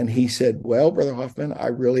 And he said, well, Brother Hoffman, I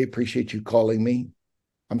really appreciate you calling me.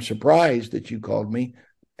 I'm surprised that you called me.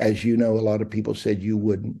 As you know, a lot of people said you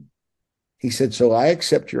wouldn't. He said, so I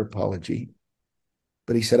accept your apology.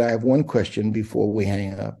 But he said, I have one question before we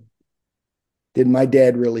hang up. Did my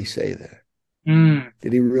dad really say that?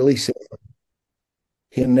 Did he really say that?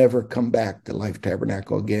 He'll never come back to Life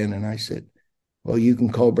Tabernacle again? And I said, well, you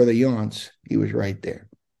can call Brother Yonce. He was right there.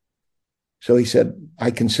 So he said, I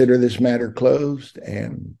consider this matter closed,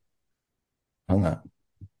 and hung up.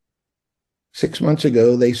 6 months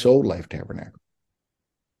ago, they sold Life Tabernacle.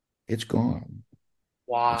 It's gone.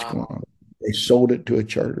 Wow. It's gone. They sold it to a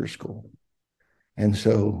charter school. And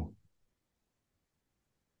so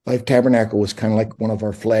Life Tabernacle was kind of like one of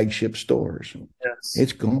our flagship stores. Yes.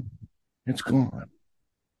 It's gone. It's gone.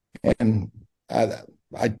 And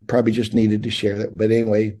I probably just needed to share that. But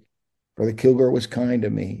anyway, Brother Kilgore was kind to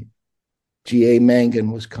me. G.A.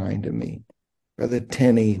 Mangan was kind to me. Brother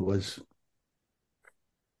Tenney was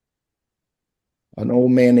an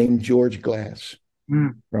old man named George Glass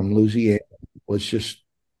from Louisiana. Was just,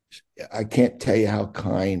 I can't tell you how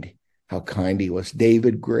kind he was.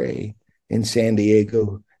 David Gray in San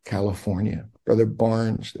Diego, California. Brother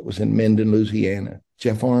Barnes that was in Minden, Louisiana.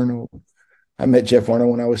 Jeff Arnold. I met Jeff Arnold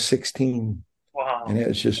when I was 16. Wow. And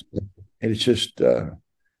it's just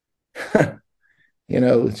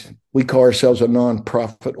we call ourselves a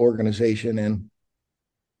nonprofit organization, and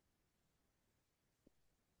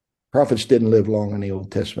prophets didn't live long in the Old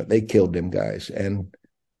Testament. They killed them guys. And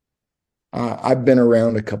I've been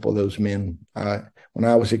around a couple of those men. When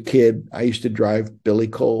I was a kid, I used to drive Billy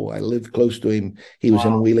Cole. I lived close to him. He was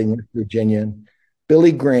in Wheeling, West Virginia.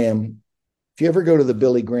 Billy Graham, if you ever go to the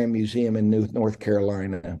Billy Graham Museum in North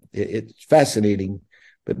Carolina, it's fascinating.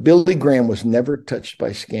 But Billy Graham was never touched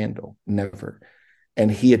by scandal, never. And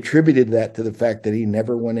he attributed that to the fact that he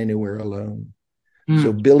never went anywhere alone.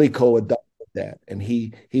 So Billy Cole adopted that. And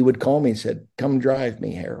he would call me and said, come drive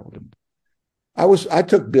me, Harold. I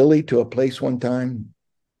took Billy to a place one time,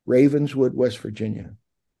 Ravenswood, West Virginia.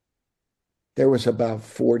 There was about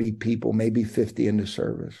 40 people, maybe 50 in the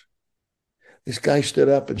service. This guy stood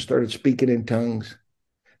up and started speaking in tongues.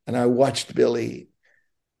 And I watched Billy,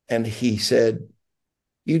 and he said,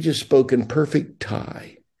 you just spoke in perfect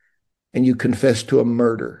Thai, and you confessed to a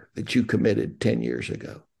murder that you committed 10 years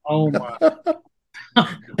ago. Oh, my.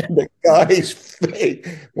 And the guy's face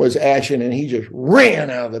was ashen, and he just ran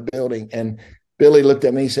out of the building. And Billy looked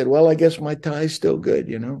at me and said, well, I guess my Thai's still good,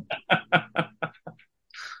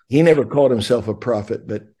 He never called himself a prophet,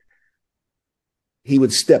 but he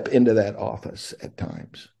would step into that office at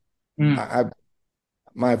times.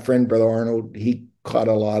 My friend, Brother Arnold, he caught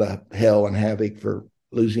a lot of hell and havoc for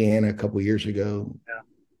Louisiana a couple of years ago. Yeah.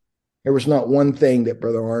 There was not one thing that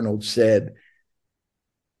Brother Arnold said.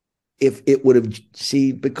 If it would have,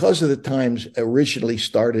 because of the times originally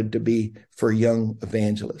started to be for young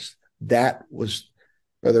evangelists, that was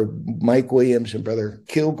Brother Mike Williams and Brother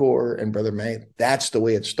Kilgore and Brother May. That's the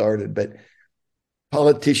way it started. But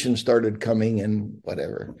politicians started coming and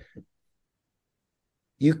whatever.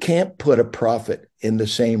 You can't put a prophet in the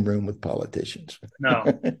same room with politicians. No.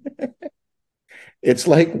 It's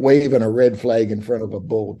like waving a red flag in front of a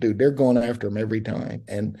bull, dude. They're going after him every time.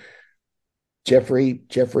 And Jeffrey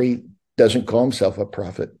doesn't call himself a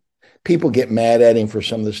prophet. People get mad at him for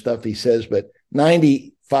some of the stuff he says, but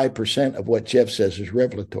 95% of what Jeff says is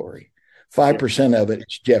revelatory. 5% of it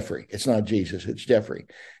is Jeffrey. It's not Jesus, it's Jeffrey.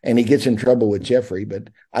 And he gets in trouble with Jeffrey, but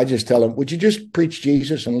I just tell him, would you just preach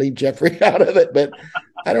Jesus and leave Jeffrey out of it? But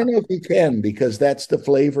I don't know if he can, because that's the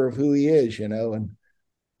flavor of who he is, you know. And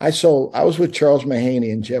I was with Charles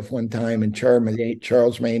Mahaney and Jeff one time, and Charles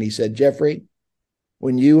Mahaney said, Jeffrey,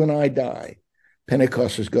 when you and I die,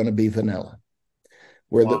 Pentecost is going to be vanilla.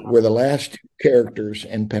 We're the last two characters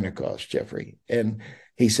in Pentecost, Jeffrey. And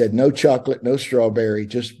he said, no chocolate, no strawberry,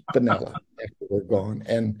 just vanilla after we're gone.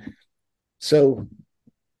 And so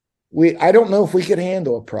I don't know if we could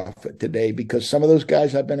handle a prophet today, because some of those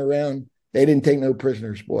guys I've been around, they didn't take no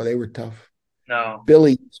prisoners. Boy, they were tough. No.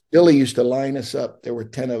 Billy used to line us up. There were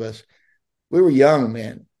 10 of us. We were young,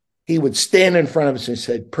 man. He would stand in front of us and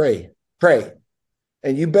say, pray,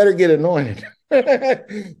 and you better get anointed.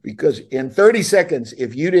 Because in 30 seconds,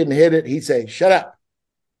 if you didn't hit it, he'd say, shut up.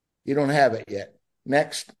 You don't have it yet.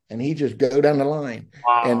 Next. And he just go down the line.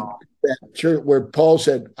 Wow. And that church where Paul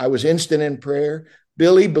said, I was instant in prayer,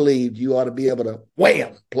 Billy believed you ought to be able to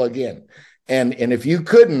wham, plug in. And if you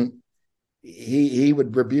couldn't, he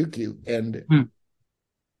would rebuke you. And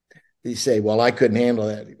he'd say, well, I couldn't handle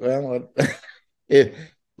that. Well,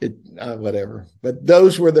 whatever. But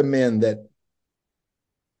those were the men that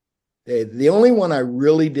the only one I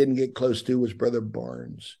really didn't get close to was Brother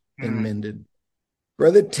Barnes in Minden.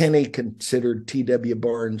 Brother Tenney considered T.W.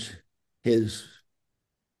 Barnes his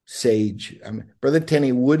sage. I mean, Brother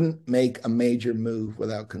Tenney wouldn't make a major move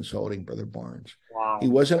without consulting Brother Barnes. Wow. He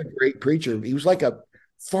wasn't a great preacher. He was like a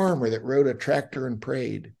farmer that rode a tractor and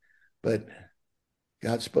prayed, but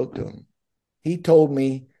God spoke to him. He told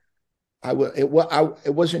me, it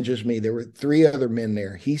wasn't just me. There were 3 other men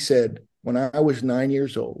there. He said, when I was 9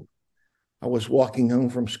 years old, I was walking home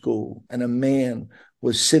from school, and a man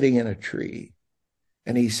was sitting in a tree.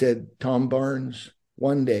 And he said, Tom Barnes,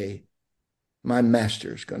 one day, my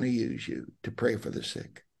master's going to use you to pray for the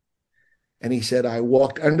sick. And he said, I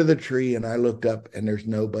walked under the tree and I looked up and there's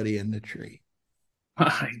nobody in the tree.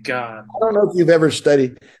 My God. I don't know if you've ever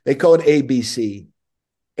studied, they call it ABC.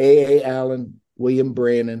 A. Allen, William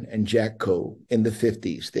Brannan, and Jack Coe in the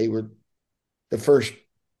 50s. They were the first,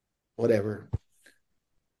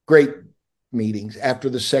 great meetings. After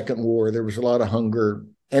the Second War, there was a lot of hunger.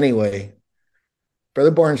 Anyway,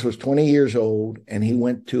 Brother Barnes was 20 years old, and he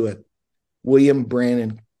went to a William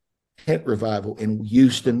Brannan tent revival in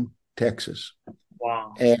Houston, Texas.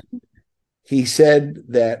 Wow. And he said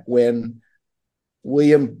that when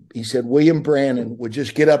William Brannan would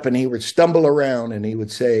just get up and he would stumble around and he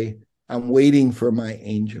would say, I'm waiting for my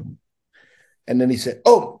angel. And then he said,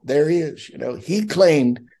 oh, there he is. You know, he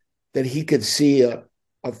claimed that he could see a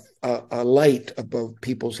light above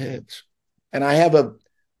people's heads. And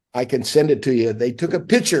I can send it to you. They took a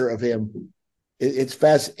picture of him. It's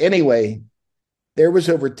fast. Anyway, there was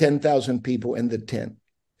over 10,000 people in the tent.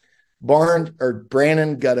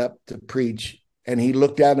 Brannan got up to preach, and he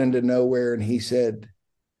looked out into nowhere and he said,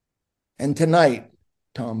 and tonight,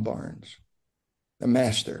 Tom Barnes, the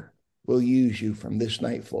master, will use you from this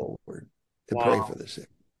night forward to pray for the sick.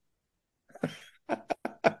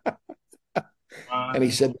 And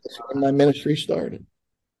he said, that's when my ministry started.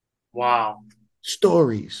 Wow.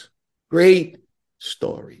 Stories, great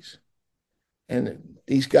stories. And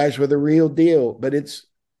these guys were the real deal, but it's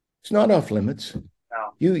not off limits.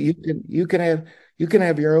 No. You can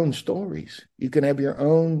have your own stories. You can have your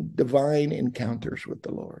own divine encounters with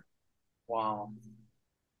the Lord. Wow.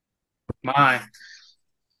 My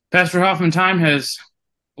Pastor Hoffman, time has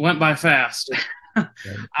went by fast.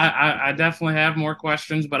 I definitely have more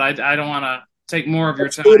questions, but I don't want to take more of your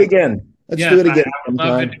time. Do it again. Let's do it again. I would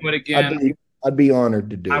love to do it again. I'd be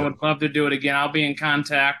honored to do it. I would love to do it again. I'll be in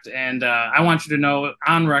contact, and I want you to know,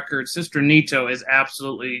 on record, Sister Nito is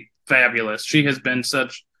absolutely fabulous. She has been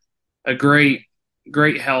such a great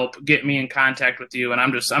help get me in contact with you, and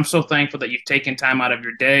I'm so thankful that you've taken time out of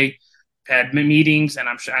your day, had meetings, and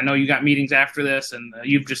I know you got meetings after this, and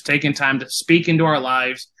you've just taken time to speak into our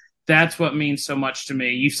lives. That's what means so much to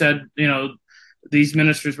me. You said, these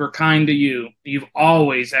ministers were kind to you. You've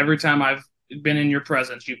always, every time I've been in your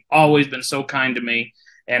presence, you've always been so kind to me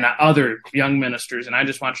and other young ministers, and I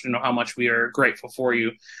just want you to know how much we are grateful for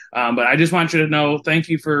you. But I just want you to know, thank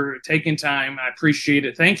you for taking time. I appreciate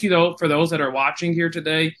it. Thank you, though, for those that are watching here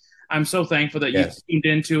today. I'm so thankful that you tuned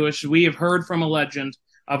into us. We have heard from a legend.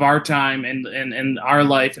 of our time and our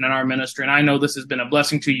life and in our ministry. And I know this has been a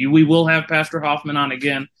blessing to you. We will have Pastor Hoffman on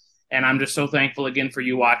again, and I'm just so thankful again for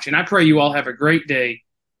you watching. I pray you all have a great day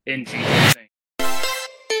in Jesus' name.